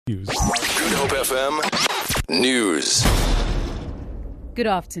News. Good Hope FM News. Good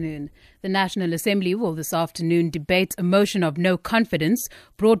afternoon. The National Assembly will this afternoon debate a motion of no confidence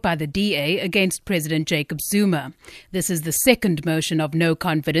brought by the DA against President Jacob Zuma. This is the second motion of no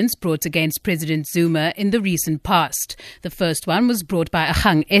confidence brought against President Zuma in the recent past. The first one was brought by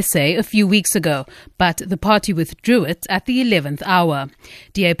Ahang Esse a few weeks ago, but the party withdrew it at the 11th hour.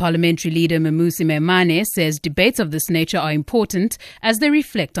 DA parliamentary leader Memusi Maimane says debates of this nature are important as they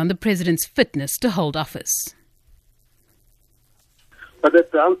reflect on the president's fitness to hold office. But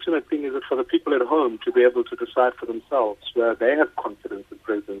the ultimate thing is for the people at home to be able to decide for themselves where they have confidence in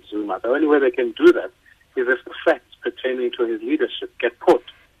President Zuma. The only way they can do that is if the facts pertaining to his leadership get put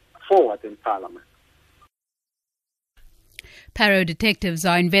forward in Parliament. Paro detectives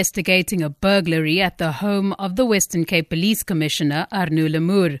are investigating a burglary at the home of the Western Cape Police Commissioner, Arno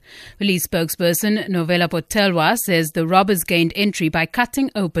Lemur. Police spokesperson Novella Potelwa says the robbers gained entry by cutting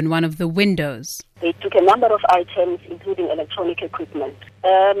open one of the windows. They took a number of items, including electronic equipment.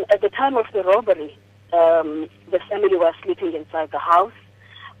 At the time of the robbery, the family was sleeping inside the house,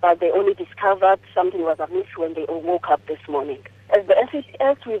 but they only discovered something was amiss when they woke up this morning. As the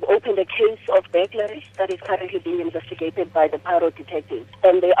SHS, we've opened a case of burglary that is currently being investigated by the Paro detectives,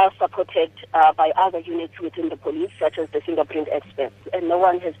 and they are supported by other units within the police, such as the fingerprint experts, and no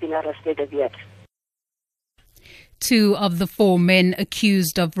one has been arrested as yet. 2 of the 4 men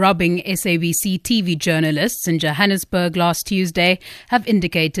accused of robbing SABC TV journalists in Johannesburg last Tuesday have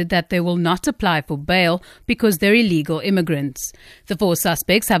indicated that they will not apply for bail because they're illegal immigrants. The 4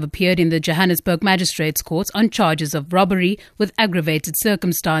 suspects have appeared in the Johannesburg Magistrates Court on charges of robbery with aggravated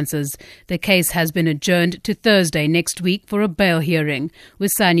circumstances. The case has been adjourned to Thursday next week for a bail hearing.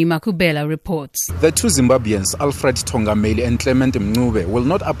 Wisani Makubela reports. The 2 Zimbabweans, Alfred Tongameli and Clement Mncube, will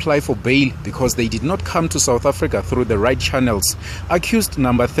not apply for bail because they did not come to South Africa through the right channels. Accused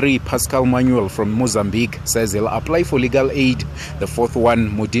number 3, Pascal Manuel from Mozambique, says he'll apply for legal aid. The 4th one,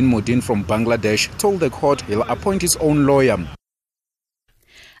 Mudin from Bangladesh, told the court he'll appoint his own lawyer.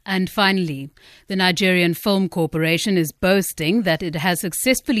 And finally, the Nigerian Film Corporation is boasting that it has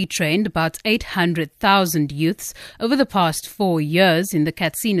successfully trained about 800,000 youths over the past 4 years in the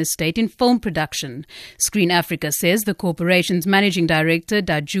Katsina state in film production. Screen Africa says the corporation's managing director,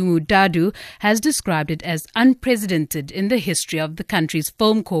 Dajumu Dadu, has described it as unprecedented in the history of the country's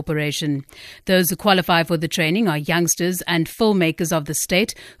film corporation. Those who qualify for the training are youngsters and filmmakers of the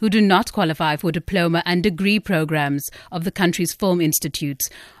state who do not qualify for diploma and degree programs of the country's film institutes.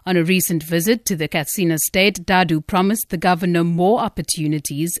 On a recent visit to the Katsina state, Dadu promised the governor more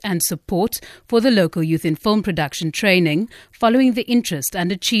opportunities and support for the local youth in film production training, following the interest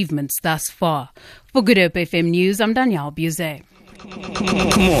and achievements thus far. For Good Hope FM News, I'm Danielle Buzet.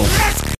 Come on.